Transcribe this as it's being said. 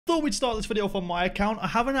thought we'd start this video off on my account. I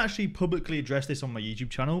haven't actually publicly addressed this on my YouTube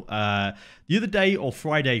channel. The other day, or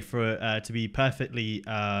Friday to be perfectly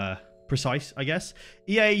precise, I guess,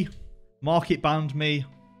 EA market banned me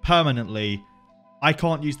permanently. I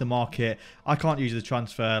can't use the market. I can't use the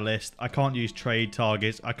transfer list. I can't use trade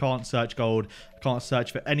targets. I can't search gold. I can't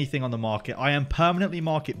search for anything on the market. I am permanently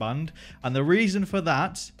market banned. And the reason for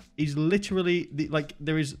that is literally,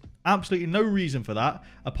 there is absolutely no reason for that.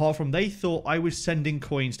 Apart from they thought I was sending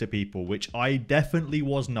coins to people, which I definitely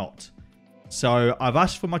was not. So I've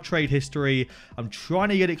asked for my trade history. I'm trying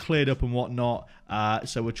to get it cleared up and whatnot.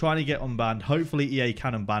 So we're trying to get unbanned. Hopefully EA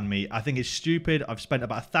can unban me. I think it's stupid. I've spent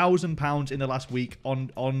about £1,000 in the last week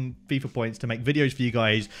on FIFA points to make videos for you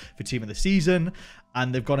guys for Team of the Season.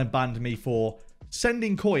 And they've gone and banned me for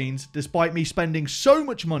sending coins despite me spending so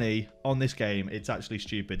much money on this game. It's actually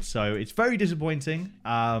stupid. So it's very disappointing.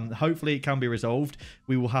 Hopefully it can be resolved.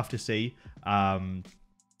 We will have to see.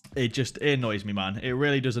 It annoys me, man. It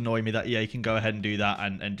really does annoy me that EA can go ahead and do that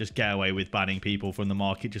and just get away with banning people from the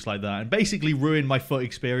market just like that and basically ruin my FUT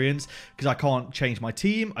experience because I can't change my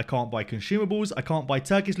team. I can't buy consumables. I can't buy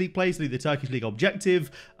Turkish League players to do the Turkish League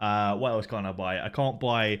objective. What else can't I buy? I can't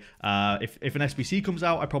buy... if an SBC comes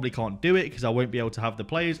out, I probably can't do it because I won't be able to have the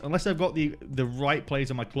players. Unless I've got the right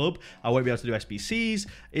players in my club, I won't be able to do SBCs.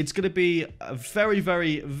 It's going to be a very,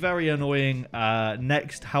 very, very annoying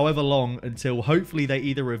next however long until hopefully they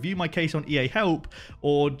either review my case on EA Help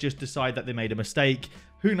or just decide that they made a mistake.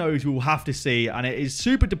 Who knows? We will have to see. And it is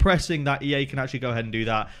super depressing that EA can actually go ahead and do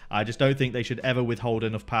that. I just don't think they should ever withhold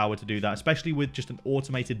enough power to do that, especially with just an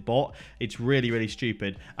automated bot. It's really, really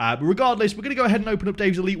stupid. But regardless, we're going to go ahead and open up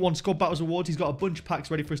Dave's Elite 1 Squad Battles Awards. He's got a bunch of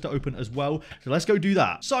packs ready for us to open as well. So let's go do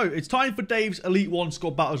that. So it's time for Dave's Elite 1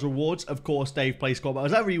 Squad Battles Awards. Of course, Dave plays Squad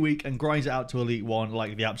Battles every week and grinds it out to Elite 1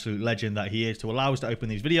 like the absolute legend that he is to allow us to open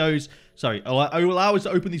these videos. Sorry, allow us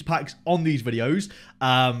to open these packs on these videos.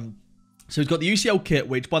 So he's got the UCL kit,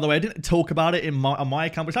 which, by the way, I didn't talk about it on my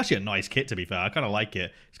account, but it's actually a nice kit, to be fair. I kind of like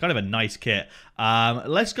it. It's kind of a nice kit.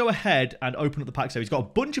 Let's go ahead and open up the pack. So he's got a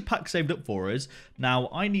bunch of packs saved up for us. Now,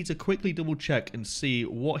 I need to quickly double check and see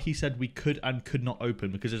what he said we could and could not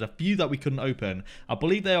open, because there's a few that we couldn't open. I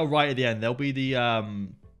believe they are right at the end. They'll be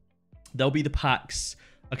the packs.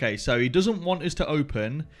 Okay, so he doesn't want us to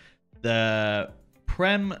open the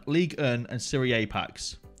Prem, League 1 and Serie A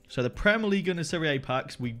packs. So the Premier League and the Serie A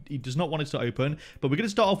packs, he does not want us to open. But we're going to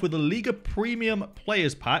start off with the Liga Premium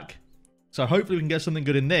Players Pack. So hopefully we can get something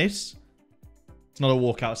good in this. It's not a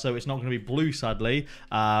walkout, so it's not going to be blue, sadly.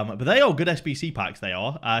 But they are good SBC packs, they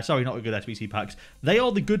are. Sorry, not good SBC packs. They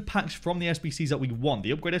are the good packs from the SBCs that we want.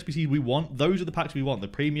 The upgrade SBCs we want, those are the packs we want. The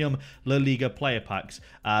Premium La Liga player packs.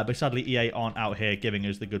 But sadly, EA aren't out here giving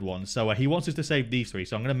us the good ones. So he wants us to save these three.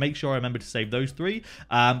 So I'm going to make sure I remember to save those three.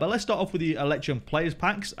 But let's start off with the Electrum Players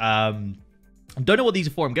Packs. I don't know what these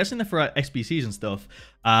are for. I'm guessing they're for SBCs and stuff.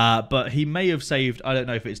 But he may have saved, I don't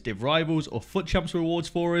know if it's Div Rivals or FUT Champs rewards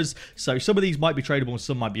for us. So some of these might be tradable and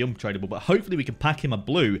some might be untradeable. But hopefully we can pack him a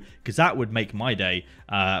blue, because that would make my day.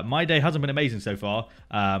 My day hasn't been amazing so far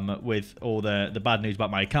with all the bad news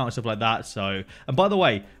about my account and stuff like that. So, and by the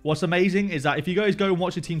way, what's amazing is that if you guys go and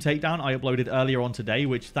watch the Team Takedown I uploaded earlier on today,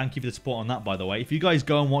 which thank you for the support on that, by the way. If you guys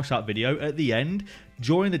go and watch that video, at the end,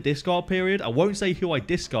 during the discard period, I won't say who I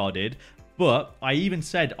discarded, but I even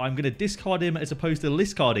said I'm going to discard him as opposed to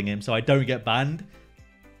list-carding him so I don't get banned.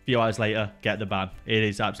 A few hours later, get the ban. It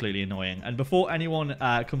is absolutely annoying. And before anyone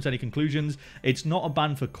comes to any conclusions, it's not a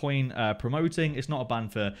ban for coin promoting. It's not a ban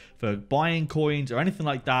for buying coins or anything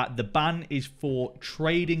like that. The ban is for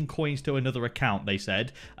trading coins to another account, they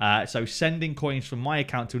said. So sending coins from my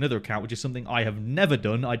account to another account, which is something I have never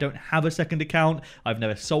done. I don't have a second account. I've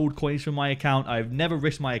never sold coins from my account. I've never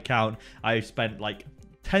risked my account. I've spent like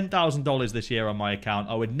 $10,000 this year on my account.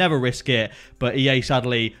 I would never risk it, but EA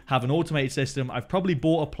sadly have an automated system. I've probably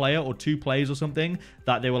bought a player or two players or something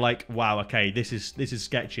that they were like, wow, okay, this is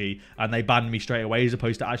sketchy, and they banned me straight away as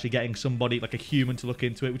opposed to actually getting somebody like a human to look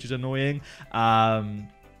into it, which is annoying.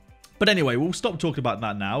 But anyway, we'll stop talking about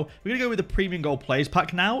that now. We're going to go with the Premium Gold Players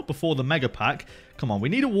Pack now before the Mega Pack. Come on, we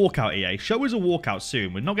need a walkout, EA. Show us a walkout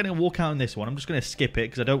soon. We're not getting a walkout in this one. I'm just going to skip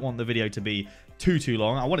it because I don't want the video to be too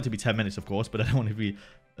long. I want it to be 10 minutes, of course, but I don't want it to be,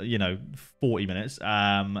 you know, 40 minutes.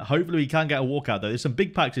 Hopefully we can get a walkout, though. There's some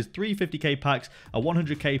big packs. There's 3 50k packs, a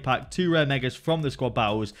 100k pack, 2 rare megas from the squad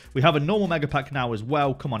battles. We have a normal Mega Pack now as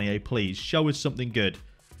well. Come on, EA, please. Show us something good.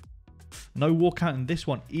 No walkout in this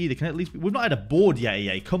one either. Can at least... We've not had a board yet,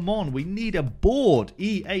 EA. Come on, we need a board.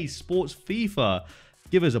 EA Sports FIFA.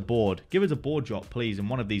 Give us a board. Give us a board drop, please, in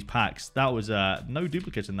one of these packs. That was no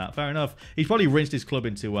duplicates in that. Fair enough. He's probably rinsed his club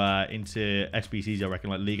into SBCs, I reckon,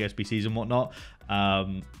 like League SBCs and whatnot.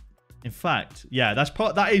 In fact, yeah,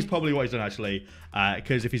 that is probably what he's done, actually.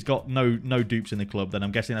 Because if he's got no dupes in the club, then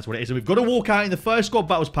I'm guessing that's what it is. And we've got to walk out in the first squad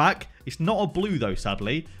battles pack. It's not a blue, though,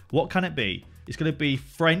 sadly. What can it be? It's going to be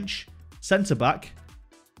French, centre-back,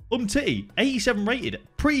 Umtiti, 87 rated.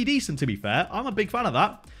 Pretty decent, to be fair. I'm a big fan of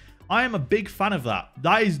that. I am a big fan of that.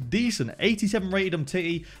 That is decent. 87 rated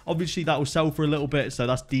Umtiti. Obviously, that will sell for a little bit, so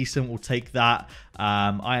that's decent. We'll take that.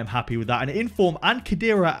 I am happy with that. And Inform and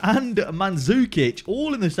Khedira and Mandzukic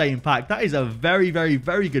all in the same pack. That is a very, very,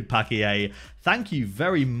 very good pack, EA. Thank you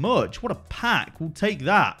very much. What a pack. We'll take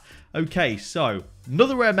that. Okay, so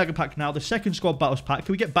another rare mega pack now. The second squad battles pack.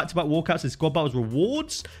 Can we get back-to-back walkouts and squad battles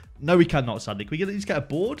rewards? No, we cannot, sadly. Can we at least get a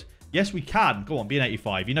board? Yes, we can. Go on, be an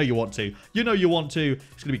 85. You know you want to. You know you want to.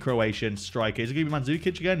 It's going to be Croatian striker. Is it going to be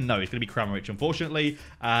Mandzukic again? No, it's going to be Kramaric, unfortunately.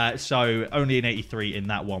 So only an 83 in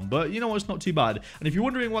that one. But you know what? It's not too bad. And if you're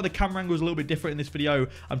wondering why the camera angle is a little bit different in this video,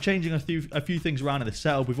 I'm changing a few things around in the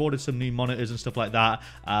setup. We've ordered some new monitors and stuff like that.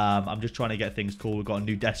 I'm just trying to get things cool. We've got a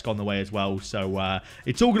new desk on the way as well. So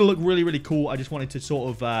it's all going to look really, really cool. I just wanted to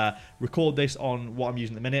sort of record this on what I'm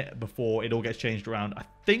using at the minute before it all gets changed around, I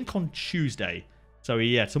think on Tuesday. So,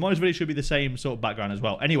 yeah, tomorrow's video should be the same sort of background as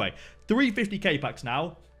well. Anyway, 350k packs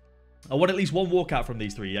now. I want at least one walkout from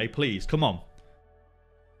these three, please. Come on.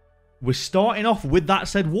 We're starting off with that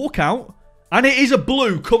said walkout. And it is a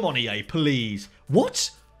blue. Come on, EA, please.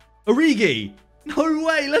 What? Origi. No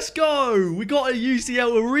way. Let's go. We got a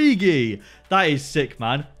UCL Origi. That is sick,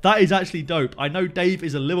 man. That is actually dope. I know Dave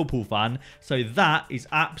is a Liverpool fan, so that is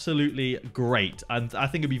absolutely great. And I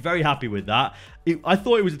think he'd be very happy with that. I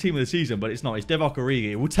thought it was a team of the season, but it's not. It's Divock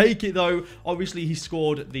Origi. We'll take it, though. Obviously, he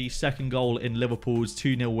scored the second goal in Liverpool's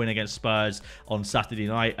 2-0 win against Spurs on Saturday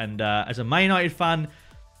night. And as a Man United fan,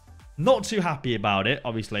 not too happy about it,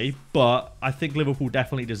 obviously, but I think Liverpool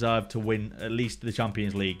definitely deserve to win at least the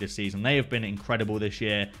Champions League this season. They have been incredible this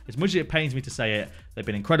year. As much as it pains me to say it, they've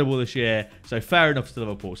been incredible this year, so fair enough to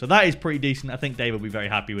Liverpool. So that is pretty decent. I think Dave will be very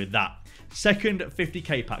happy with that. Second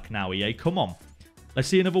 50k pack now, EA. Come on. Let's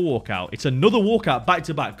see another walkout. It's another walkout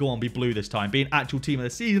back-to-back. Go on, be blue this time. Be an actual team of the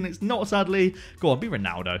season. It's not, sadly. Go on, be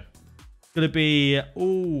Ronaldo. It's going to be... it's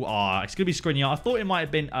going to be Skriniar. I thought it might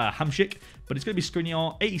have been Hamsik, but it's going to be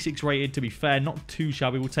Skriniar. 86 rated, to be fair. Not too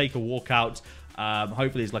shabby. We'll take a walkout.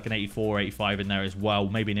 Hopefully, there's like an 84, 85 in there as well.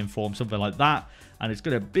 Maybe an Inform, something like that. And it's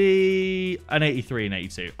going to be an 83 and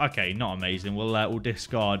 82. Okay, not amazing. We'll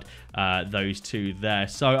discard those two there.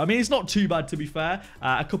 So, I mean, it's not too bad, to be fair.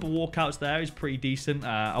 A couple walkouts there is pretty decent.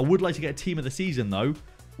 I would like to get a team of the season, though.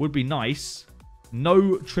 Would be nice.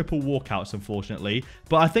 No triple walkouts, unfortunately.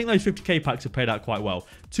 But I think those 50k packs have paid out quite well.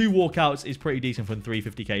 2 walkouts is pretty decent from 3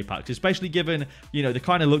 50k packs, especially given, you know, the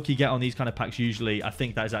kind of look you get on these kind of packs usually. I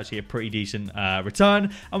think that is actually a pretty decent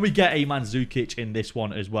return. And we get a Mandzukic in this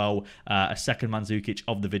one as well. A second Mandzukic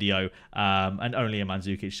of the video. And only a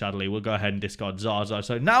Mandzukic, sadly. We'll go ahead and discard Zaza.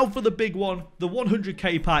 So now for the big one, the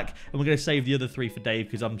 100k pack. And we're going to save the other 3 for Dave,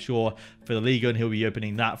 because I'm sure for the Liga, and he'll be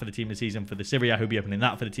opening that for the team of the season. For the Serie A, he'll be opening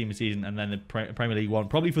that for the team of the season. And then the Premier League one,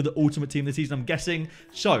 probably for the ultimate team of the season, I'm guessing.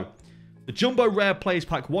 So, the Jumbo Rare Players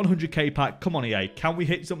Pack, 100k pack. Come on, EA. Can we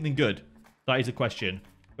hit something good? That is a question.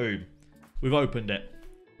 Boom. We've opened it.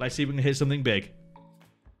 Let's see if we can hit something big.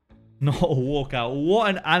 Not a walkout. What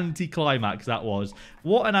an anticlimax that was.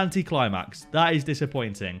 What an anticlimax. That is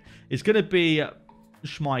disappointing. It's going to be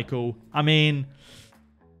Schmeichel. I mean...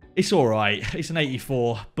 It's all right. It's an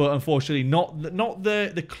 84, but unfortunately not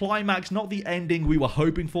the climax, not the ending we were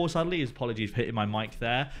hoping for, sadly. Apologies for hitting my mic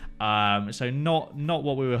there. So not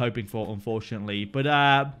what we were hoping for, unfortunately. But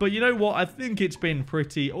you know what? I think it's been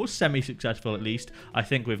pretty, or semi-successful at least. I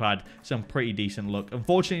think we've had some pretty decent luck.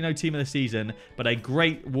 Unfortunately, no team of the season, but a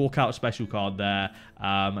great walkout special card there.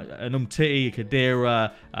 An Umtiti, a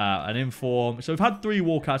Khedira, an Inform. So we've had 3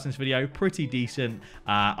 walkouts in this video. Pretty decent.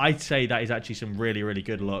 I'd say that is actually some really, really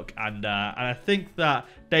good luck. And I think that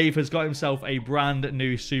Dave has got himself a brand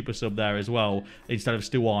new super sub there as well. Instead of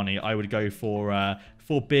Stuani, I would go for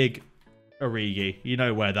big Origi. You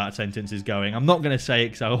know where that sentence is going. I'm not going to say it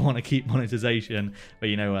because I want to keep monetization, but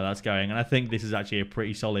you know where that's going. And I think this is actually a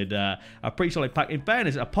pretty solid pack. In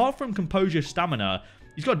fairness, apart from Composure Stamina,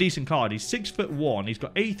 he's got a decent card. He's 6'1". He's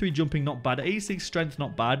got 83 jumping, not bad. 86 strength,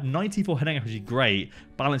 not bad. 94 heading average, great.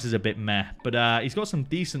 Balance is a bit meh, but he's got some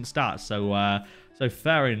decent stats. So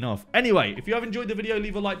fair enough. Anyway, if you have enjoyed the video,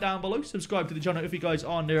 leave a like down below. Subscribe to the channel if you guys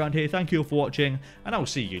are new around here. Thank you all for watching, and I will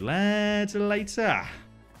see you later.